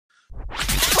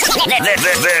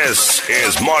This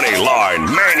is Moneyline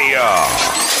Mania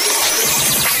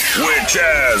with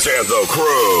Chaz and the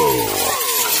crew.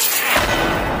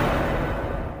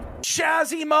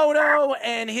 Chazimoto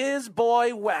and his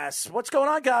boy Wes. What's going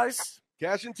on, guys?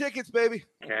 Cash and tickets, baby.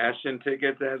 Cash and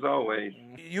tickets, as always.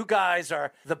 You guys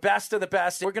are the best of the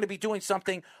best. We're going to be doing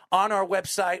something on our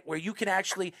website where you can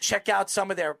actually check out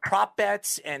some of their prop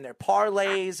bets and their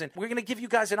parlays. And we're going to give you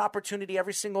guys an opportunity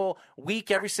every single week,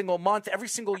 every single month, every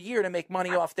single year to make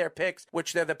money off their picks,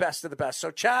 which they're the best of the best. So,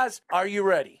 Chaz, are you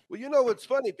ready? Well, you know what's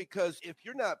funny, because if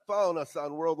you're not following us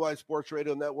on Worldwide Sports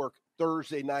Radio Network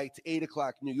Thursday nights, 8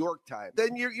 o'clock New York time,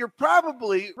 then you're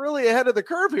probably really ahead of the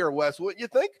curve here, Wes, wouldn't you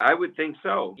think? I would think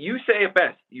so. You say it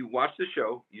best. You watch the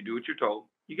show, you do what you're told,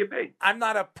 you get paid. I'm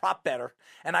not a prop better,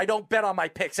 and I don't bet on my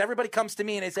picks. Everybody comes to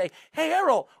me and they say, hey,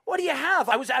 Errol, what do you have?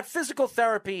 I was at physical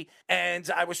therapy, and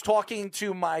I was talking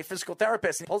to my physical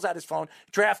therapist, and he pulls out his phone,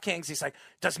 DraftKings. He's like,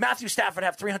 does Matthew Stafford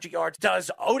have 300 yards? Does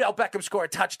Odell Beckham score a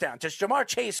touchdown? Does Jamar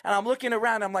Chase? And I'm looking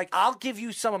around, I'm like, I'll give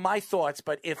you some of my thoughts,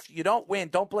 but if you don't win,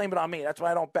 don't blame it on me. That's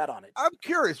why I don't bet on it. I'm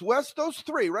curious, Wes, those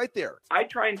three right there. I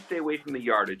try and stay away from the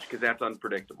yardage because that's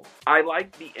unpredictable. I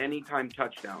like the anytime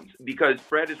touchdowns because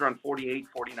Fred is around 48,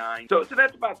 49. So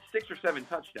that's about 6 or 7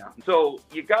 touchdowns. So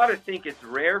you got to think it's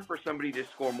rare for somebody to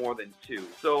score more than 2.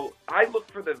 So I look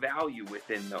for the value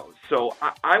within those. So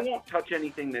I won't touch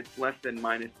anything that's less than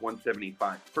minus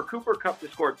 175. For Cooper Kupp to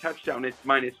score a touchdown, it's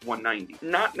minus 190.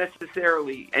 Not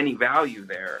necessarily any value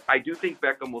there. I do think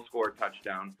Beckham will score a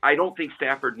touchdown. I don't think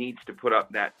Stafford needs to put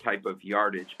up that type of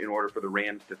yardage in order for the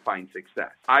Rams to find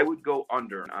success. I would go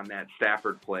under on that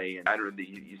Stafford play. And I don't know,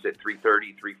 you said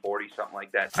 330, 340, something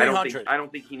like that. 300. I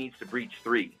don't think he needs to breach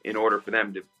 3 in order for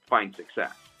them to find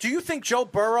success. Do you think Joe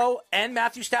Burrow and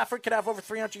Matthew Stafford could have over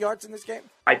 300 yards in this game?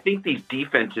 I think these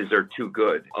defenses are too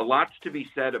good. A lot's to be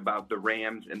said about the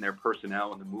Rams and their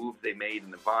personnel and the moves they made in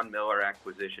the Von Miller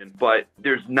acquisition, but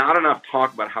there's not enough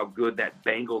talk about how good that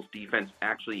Bengals defense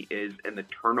actually is and the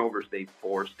turnovers they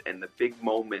forced and the big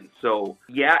moments. So,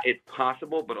 yeah, it's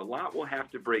possible, but a lot will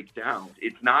have to break down.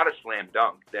 It's not a slam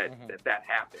dunk that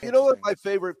happens. You know what my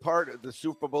favorite part of the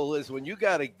Super Bowl is? When you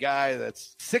got a guy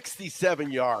that's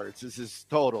 67 yards is his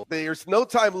total. There's no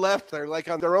time left. They're like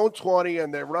on their own 20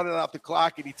 and they're running out the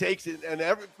clock, and he takes it, and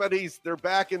they're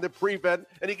back in the prevent,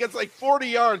 and he gets like 40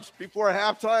 yards before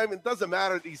halftime. It doesn't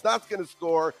matter. He's not going to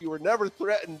score. You were never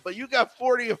threatened, but you got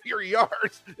 40 of your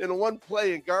yards in one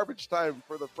play in garbage time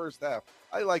for the first half.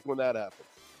 I like when that happens.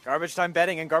 Garbage time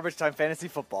betting and garbage time fantasy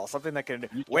football, something that can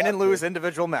win and lose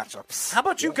individual matchups. How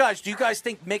about you guys? Do you guys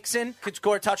think Mixon could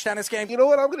score a touchdown this game? You know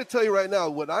what? I'm going to tell you right now.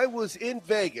 When I was in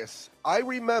Vegas, I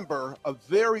remember a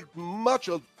very much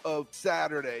of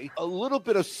Saturday, a little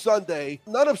bit of Sunday,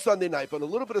 none of Sunday night, but a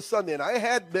little bit of Sunday. And I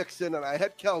had Mixon, and I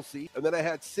had Kelsey, and then I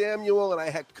had Samuel, and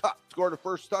I had Kupp scored a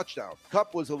first touchdown.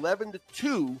 Kupp was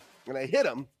 11-2. And I hit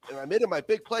him, and I made him my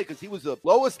big play because he was the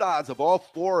lowest odds of all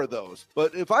 4 of those.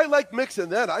 But if I like Mixon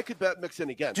then, I could bet Mixon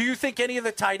again. Do you think any of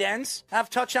the tight ends have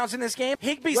touchdowns in this game?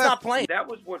 Higbee's not playing. That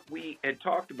was what we had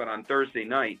talked about on Thursday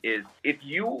night, is if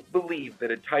you believe that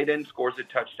a tight end scores a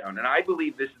touchdown, and I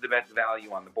believe this is the best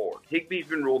value on the board. Higbee's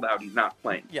been ruled out. He's not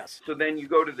playing. Yes. So then you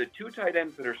go to the 2 tight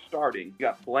ends that are starting. You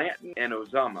got Blanton and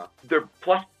Ozama. They're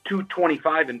plus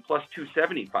 225 and plus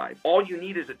 275. All you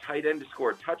need is a tight end to score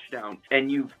a touchdown,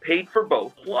 and you've paid for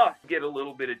both, plus get a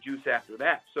little bit of juice after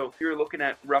that. So you're looking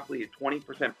at roughly a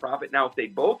 20% profit. Now, if they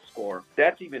both score,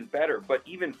 that's even better. But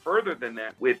even further than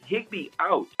that, with Higbee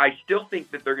out, I still think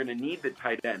that they're going to need the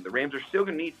tight end. The Rams are still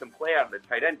going to need some play out of the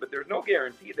tight end, but there's no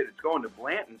guarantee that it's going to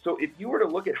Blanton. So if you were to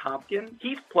look at Hopkins,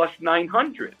 he's plus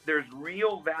 900. There's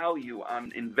real value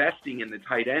on investing in the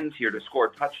tight ends here to score a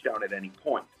touchdown at any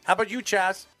point. How about you,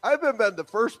 Chaz? I've been the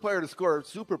first player to score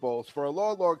Super Bowls for a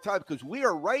long, long time because we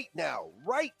are right now,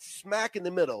 right smack in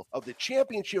the middle of the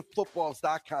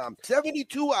championshipfootballs.com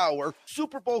 72-hour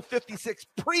Super Bowl 56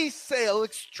 pre-sale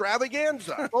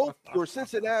extravaganza. Both your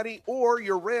Cincinnati or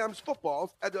your Rams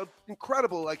footballs at an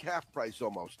incredible, half price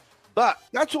almost. But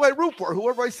that's who I root for,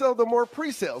 whoever I sell the more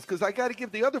pre-sales, because I got to give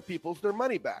the other people's their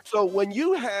money back. So when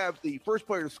you have the first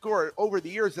player to score over the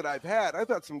years that I've had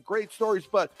some great stories,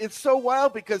 but it's so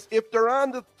wild because if they're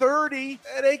on the 30,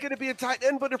 it ain't going to be a tight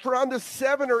end, but if they're on the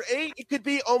 7 or 8, it could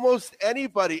be almost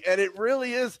anybody. And it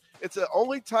really is. It's the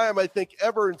only time I think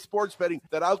ever in sports betting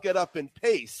that I'll get up in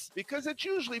pace because it's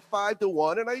usually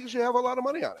 5-1, and I usually have a lot of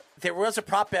money on it. There was a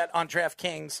prop bet on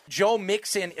DraftKings. Joe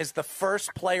Mixon is the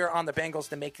first player on the Bengals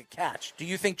to make a catch catch. Do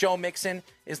you think Joe Mixon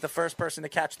is the first person to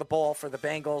catch the ball for the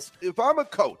Bengals? If I'm a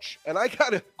coach and I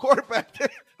got a quarterback,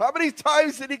 how many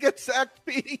times did he get sacked,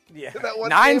 Petey? Yeah. In that one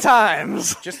 9 game?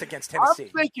 times. Just against Tennessee. I'm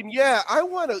thinking, I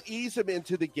want to ease him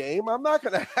into the game. I'm not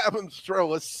going to have him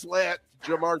throw a slant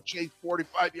Jamar Chase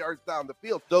 45 yards down the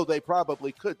field, though they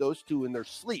probably could. Those two in their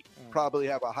sleep probably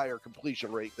have a higher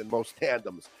completion rate than most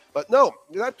tandems. But no,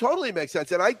 that totally makes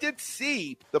sense. And I did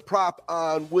see the prop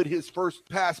on would his first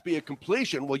pass be a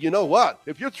completion. Well, you know what?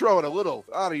 If you're throwing a little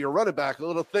out of your running back, a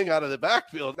little thing out of the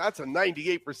backfield, that's a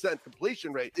 98%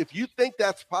 completion rate. If you think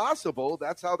that's possible,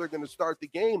 that's how they're going to start the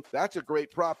game. That's a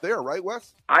great prop there, right,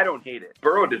 Wes? I don't hate it.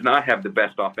 Burrow does not have the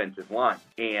best offensive line.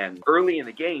 And early in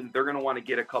the game, they're going to want to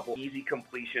get a couple easy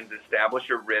completions, establish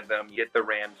a rhythm, get the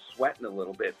Rams sweating a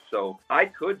little bit. So I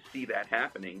could see that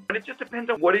happening. But it just depends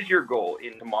on what is your goal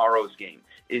in tomorrow's game.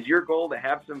 Is your goal to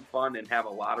have some fun and have a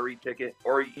lottery ticket?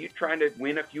 Or are you trying to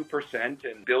win a few percent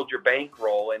and build your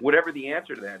bankroll? And whatever the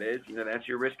answer to that is, that's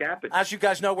your risk appetite. As you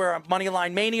guys know, we're on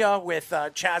Moneyline Mania with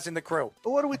Chaz and the crew.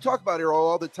 What do we talk about here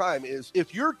all the time is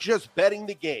if you're just betting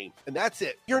the game and that's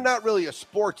it, you're not really a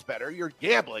sports bettor. You're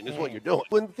gambling is what you're doing.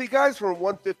 When the guys from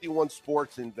 151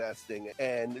 Sports Investing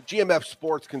and GMF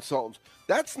Sports Consultants,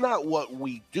 that's not what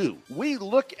we do. We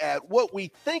look at what we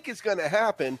think is going to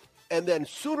happen, and then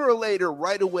sooner or later,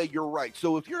 right away, you're right.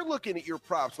 So if you're looking at your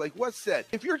props, like Wes said,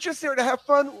 if you're just there to have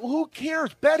fun, who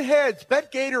cares? Bet heads,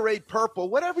 bet Gatorade purple,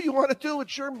 whatever you want to do,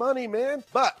 it's your money, man.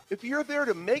 But if you're there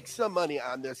to make some money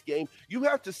on this game, you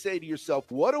have to say to yourself,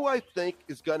 what do I think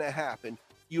is going to happen?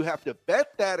 You have to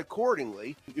bet that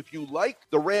accordingly. If you like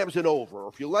the Rams and over, or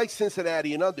if you like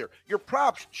Cincinnati and under, your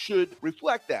props should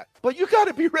reflect that. But you got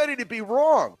to be ready to be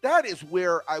wrong. That is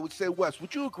where I would say, Wes,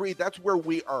 would you agree that's where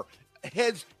we are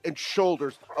heads and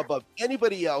shoulders above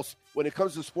anybody else when it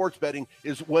comes to sports betting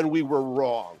is when we were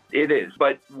wrong? It is,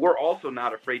 but we're also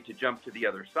not afraid to jump to the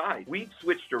other side. We've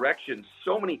switched directions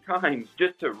so many times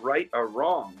just to right a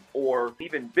wrong, or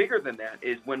even bigger than that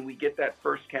is when we get that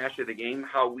first cash of the game,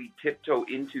 how we tiptoe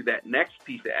into that next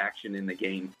piece of action in the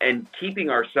game and keeping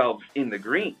ourselves in the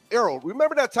green. Errol,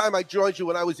 remember that time I joined you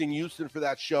when I was in Houston for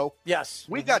that show? Yes.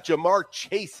 We got Jamar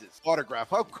Chase's autograph.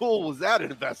 How cool was that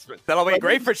investment? That'll be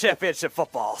great for championship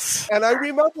footballs. And I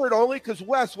remember it only because,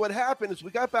 Wes, what happened is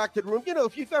we got back to the room.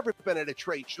 If you've ever been at a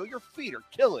trade show, your feet are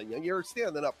killing you. You're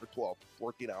standing up for 12,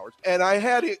 14 hours. And I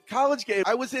had a college game.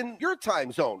 I was in your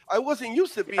time zone. I wasn't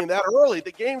used to being that early.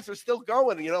 The games are still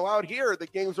going. Out here, the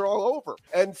games are all over.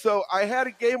 And so I had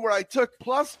a game where I took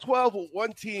plus 12 with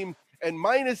one team and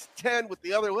minus 10 with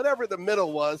the other, whatever the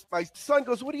middle was. My son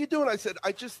goes, "What are you doing?" I said,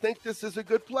 "I just think this is a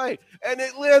good play." And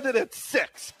it landed at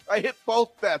 6. I hit both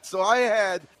bets. So I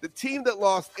had the team that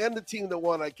lost and the team that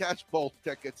won. I cashed both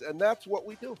tickets, and that's what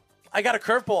we do. I got a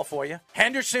curveball for you.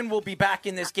 Henderson will be back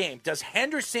in this game. Does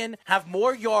Henderson have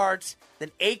more yards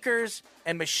than Akers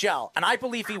and Michelle? And I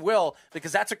believe he will,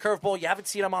 because that's a curveball. You haven't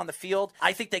seen him on the field.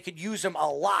 I think they could use him a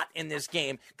lot in this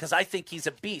game because I think he's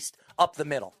a beast up the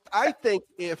middle. I think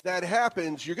if that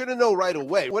happens, you're going to know right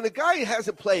away. When a guy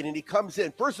hasn't played and he comes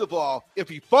in, first of all, if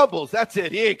he fumbles, that's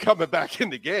it. He ain't coming back in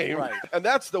the game. Right. And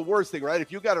that's the worst thing, right?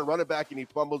 If you got to run it back and he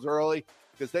fumbles early,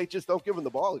 because they just don't give him the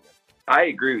ball again. I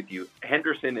agree with you.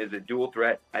 Henderson is a dual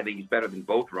threat. I think he's better than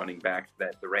both running backs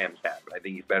that the Rams have. I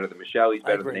think he's better than Michelle. He's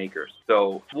better than Akers.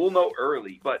 So we'll know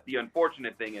early. But the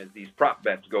unfortunate thing is these prop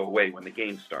bets go away when the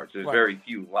game starts. There's very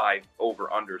few live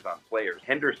over-unders on players.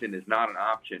 Henderson is not an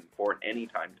option for an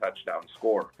anytime touchdown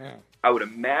score. Yeah. I would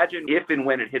imagine if and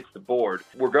when it hits the board,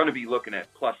 we're going to be looking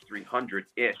at plus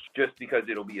 300-ish just because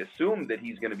it'll be assumed that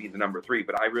he's going to be the number 3.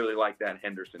 But I really like that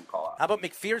Henderson call out. How about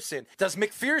McPherson? Does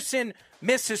McPherson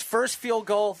miss his first field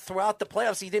goal throughout the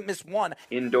playoffs? He didn't miss one.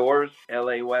 Indoors,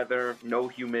 LA weather, no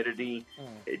humidity.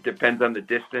 It depends on the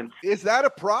distance. Is that a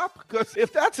prop? Because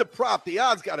if that's a prop, the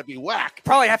odds got to be whack.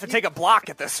 Probably have to take a block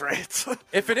at this rate.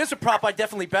 If it is a prop, I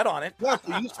definitely bet on it. Yes,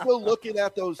 are you still looking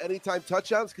at those anytime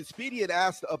touchdowns? Because Speedy had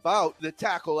asked about the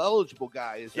tackle-eligible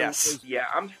guy. Yeah,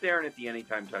 I'm staring at the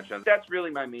anytime touchdowns. That's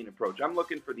really my main approach. I'm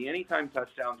looking for the anytime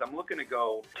touchdowns. I'm looking to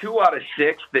go 2 out of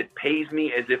 6 that pays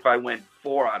me as if I went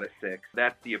 4 out of 6.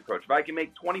 That's the approach. If I can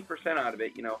make 20% out of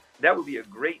it, that would be a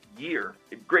great year,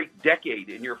 a great decade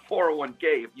in your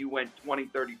 401k if you went 20,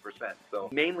 30%. So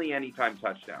mainly anytime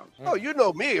touchdowns. Oh, you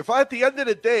know me. If at the end of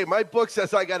the day, my book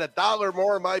says I got $1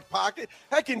 more in my pocket,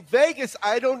 heck, in Vegas,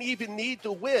 I don't even need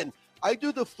to win. I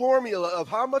do the formula of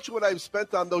how much would I have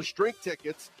spent on those drink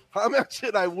tickets, how much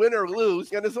did I win or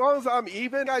lose, and as long as I'm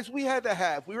even, guys, we were at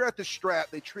the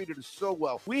Strat. They treated us so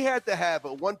well. We had to have,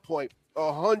 at one point,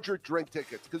 100 drink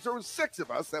tickets because there was 6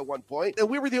 of us at one point, and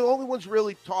we were the only ones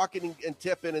really talking and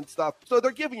tipping and stuff. So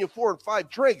they're giving you 4 and 5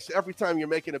 drinks every time you're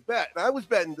making a bet. And I was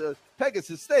betting the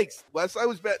Pegasus Stakes, Wes. I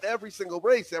was betting every single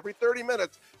race, every 30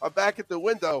 minutes. I'm back at the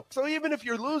window. So even if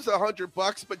you lose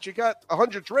 $100, but you got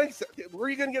 100 drinks, where are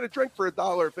you going to get a drink for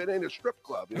 $1 if it ain't a strip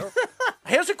club? You know.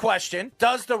 Here's a question: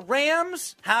 does the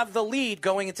Rams have the lead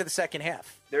going into the second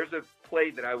half? There's a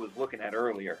play that I was looking at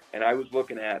earlier, and I was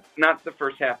looking at not the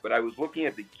first half, but I was looking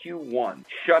at the Q1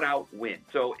 shutout win.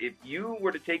 So if you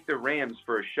were to take the Rams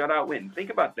for a shutout win, think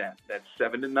about that. That's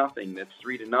 7-0. That's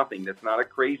 3-0. That's not a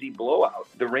crazy blowout.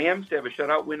 The Rams to have a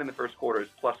shutout win in the first quarter is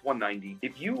plus 190.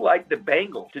 If you like the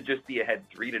Bengals to just be ahead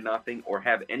 3-0 or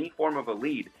have any form of a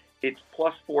lead, it's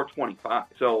plus 425.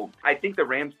 So I think the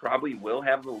Rams probably will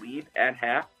have the lead at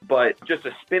half, but just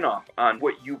a spin-off on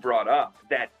what you brought up,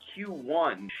 that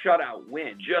Q1 shutout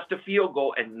win, just a field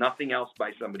goal and nothing else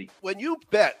by somebody. When you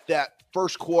bet that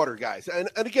first quarter, guys, and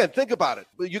again, think about it.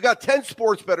 You got 10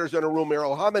 sports bettors in a room,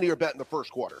 Errol. How many are betting the first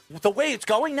quarter? The way it's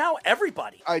going now,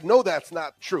 everybody. I know that's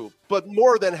not true, but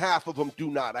more than half of them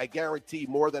do not. I guarantee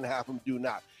more than half of them do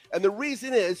not. And the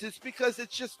reason is because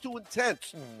it's just too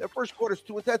intense. The first quarter is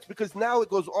too intense because now it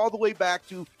goes all the way back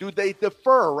to, do they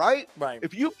defer, right? Right.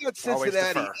 If you get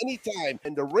Cincinnati anytime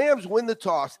and the Rams win the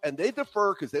toss and they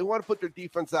defer because they want to put their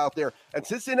defense out there and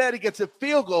Cincinnati gets a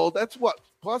field goal, that's what,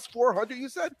 plus 400 you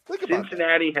said? Think about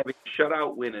Cincinnati having a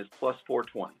shutout win is plus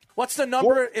 420. What's the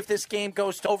number if this game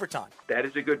goes to overtime? That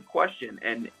is a good question.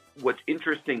 And what's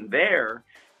interesting there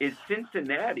is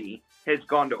Cincinnati has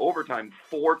gone to overtime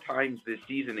 4 times this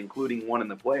season, including one in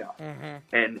the playoffs.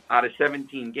 And out of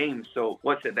 17 games, so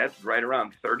what's it? That's right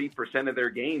around 30% of their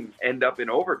games end up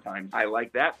in overtime. I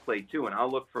like that play, too, and I'll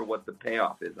look for what the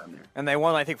payoff is on there. And they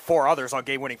won, I think, 4 others on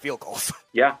game-winning field goals.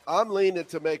 Yeah. I'm leaning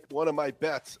to make one of my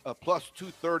bets a plus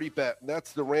 230 bet, and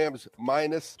that's the Rams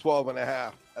minus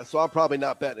 12.5. So I'm probably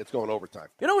not betting it's going overtime.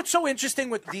 You know what's so interesting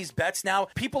with these bets now?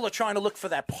 People are trying to look for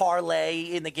that parlay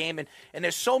in the game, and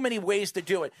there's so many ways to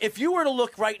do it. If you were to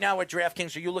look right now at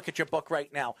DraftKings, or you look at your book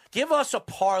right now, give us a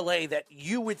parlay that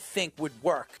you would think would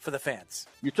work for the fans.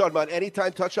 You're talking about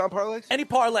anytime touchdown parlays? Any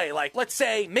parlay, like let's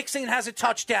say Mixon has a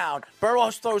touchdown,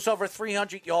 Burrows throws over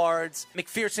 300 yards,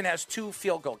 McPherson has 2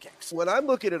 field goal kicks. When I'm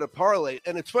looking at a parlay,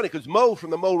 and it's funny because Mo from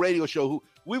the Mo Radio Show, who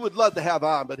we would love to have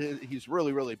on, but he's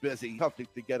really, really busy. Tough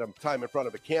to get him time in front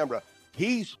of a camera.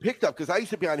 He's picked up, because I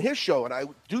used to be on his show, and I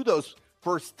do those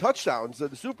first touchdowns of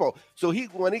the Super Bowl. So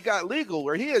when he got legal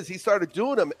where he is, he started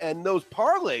doing them, and those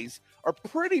parlays are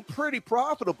pretty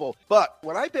profitable. But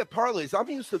when I bet parlays, I'm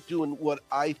used to doing what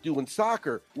I do in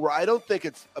soccer, where I don't think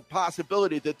it's a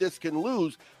possibility that this can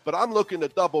lose, but I'm looking to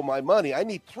double my money. I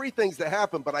need 3 things to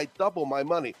happen, but I double my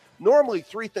money. Normally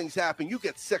 3 things happen, you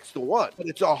get 6 to 1, but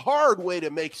it's a hard way to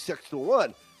make 6 to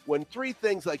 1. When 3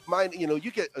 things like mine, you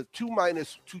get a 2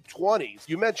 minus 220s.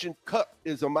 You mentioned Cup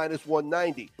is a minus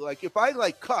 190. Like if I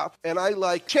like Cup and I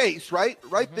like Chase, right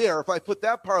there, if I put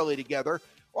that parlay together,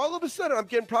 all of a sudden I'm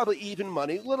getting probably even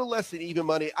money, a little less than even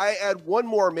money. I add one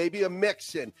more, maybe a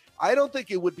Mixon. I don't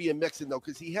think it would be a Mixon though,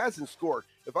 because he hasn't scored.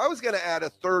 If I was going to add a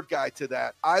third guy to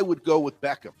that, I would go with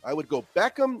Beckham. I would go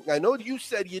Beckham. I know you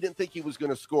said you didn't think he was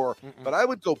going to score, but I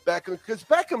would go Beckham because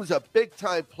Beckham's a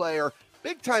big-time player.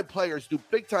 Big-time players do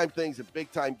big-time things in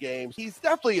big-time games. He's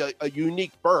definitely a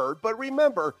unique bird, but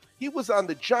remember, he was on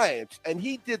the Giants, and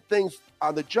he did things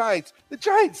on the Giants. The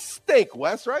Giants stink,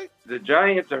 Wes, right? The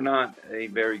Giants are not a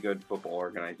very good football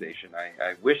organization.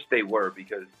 I wish they were,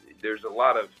 because there's a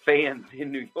lot of fans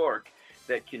in New York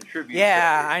that contribute.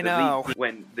 Yeah, I know.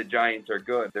 When the Giants are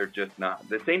good, they're just not.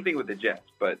 The same thing with the Jets.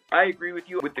 But I agree with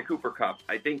you with the Cooper Kupp.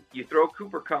 I think you throw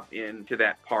Cooper Kupp into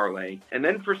that parlay. And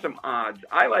then for some odds,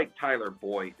 I like Tyler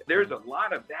Boyd. There's a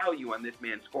lot of value on this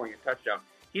man scoring a touchdown.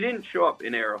 He didn't show up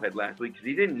in Arrowhead last week because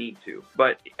he didn't need to.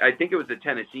 But I think it was the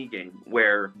Tennessee game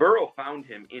where Burrow found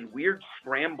him in weird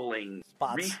scrambling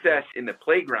spots, recess in the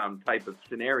playground type of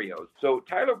scenarios. So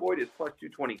Tyler Boyd is plus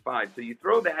 225. So you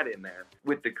throw that in there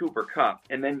with the Cooper Kupp.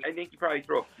 And then I think you probably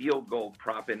throw a field goal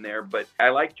prop in there. But I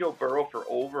like Joe Burrow for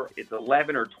over. It's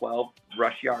 11 or 12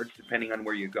 rush yards, depending on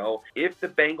where you go. If the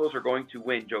Bengals are going to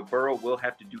win, Joe Burrow will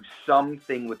have to do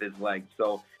something with his legs.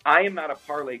 So I am not a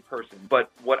parlay person, but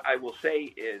what I will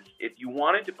say is if you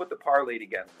wanted to put the parlay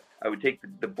together, I would take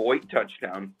the Boyd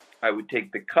touchdown, I would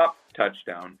take the Kupp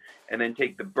touchdown, and then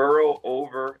take the Burrow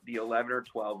over the 11 or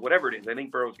 12, whatever it is. I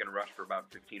think Burrow's going to rush for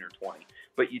about 15 or 20.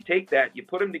 But you take that, you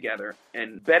put them together,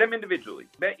 and bet them individually.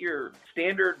 Bet your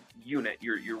standard unit,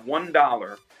 your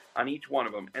 $1 on each one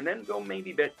of them, and then go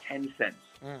maybe bet 10 cents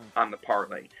on the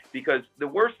parlay. Because the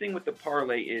worst thing with the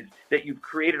parlay is that you've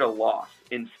created a loss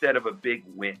instead of a big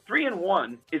win.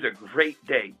 3-1 is a great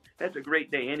day. That's a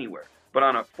great day anywhere. But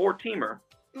on a 4-teamer,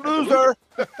 loser.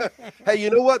 Hey, you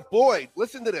know what? Boyd,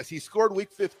 listen to this. He scored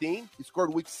week 15. He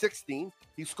scored week 16.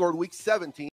 He scored week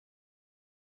 17.